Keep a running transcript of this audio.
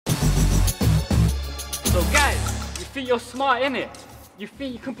think you're smart, innit? You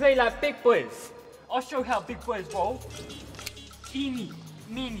think you can play like big boys? I'll show you how big boys roll. Eeny,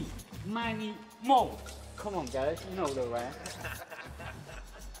 meeny, miny, mo. Come on, guys, you know the right.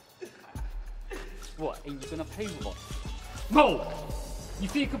 What, ain't you gonna play with us? No! You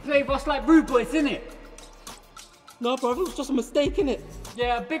think you can play with us like rude boys, innit? No, bro, it was just a mistake, innit?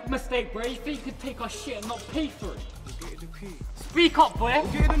 Yeah, a big mistake, bro. You think you could take our shit and not pay for it? We'll get you the key. Speak up, boy!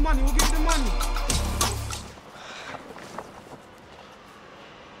 We'll get you the money, we'll get you the money.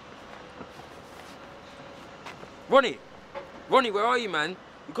 Ronny, where are you, man?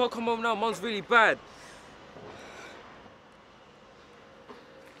 You can't come home now, Mum's really bad.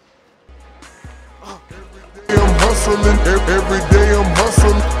 I'm hustling, every day I'm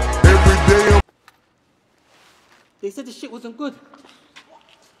hustling, every day I'm... They said the shit wasn't good.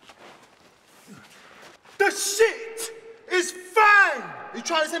 The shit is fine! You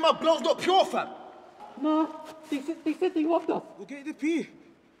trying to say my blow's not pure, fam? Nah, they said they robbed us. We'll get you the P.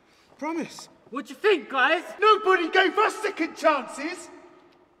 Promise. What do you think, guys? Nobody gave us second chances!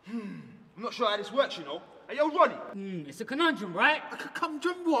 I'm not sure how this works, you know. Hey, yo, Ronny. It's a conundrum, right? A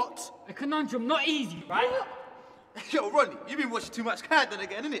conundrum what? A conundrum, not easy, right? Yo, Ronny, you've been watching too much Countdown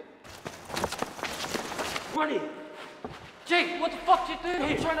again, innit? Ronny! Jake, what the fuck you doing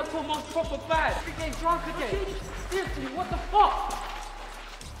here? I'm trying to pull Mum's proper bad. You're getting drunk again. Seriously, what the fuck?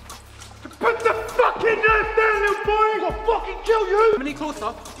 Put the fucking knife down, little boy! I'll fucking kill you! Any closer,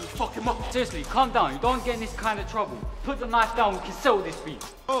 you fuck him up. Seriously, calm down. You don't get in this kind of trouble. Put the knife down, we can settle this beat.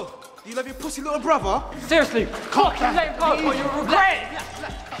 Oh, do you love your pussy little brother? Seriously, fucking let him go or you'll regret it!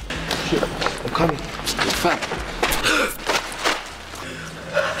 Shit, I'm coming. You're fat.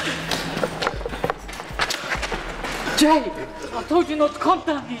 Jay, I told you not to come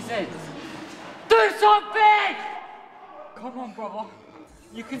down these ends. Do something! Come on, brother.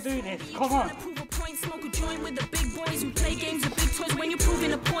 You can do this. Come on. Prove a point, smoke a joint with the big boys who play games with big toys. When you're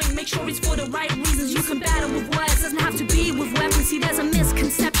proving a point, make sure it's for the right reasons. You can battle with words, doesn't have to be with weapons. See, there's a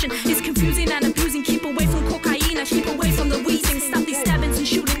misconception. It's confusing and abusing. Keep away from cocaine and keep away from the wheezing. Stop these stabbings and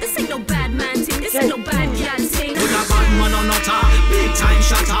shooting. This ain't no bad man thing. This ain't no bad gal thing. Put a bad man on nutter, big time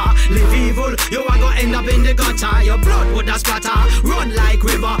shutter. Live evil, you are gonna end up in the gutter. Your blood would a splatter, run like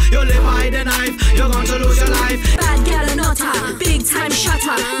river. You live by the knife, you're going to lose your life. Bad gal and nutter, big time shutter.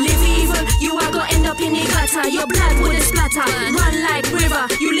 Live evil, you are gonna end up in the gutter. Your blood would a splatter, run like river.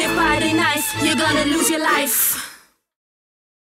 You live by the knife, you're gonna lose your life.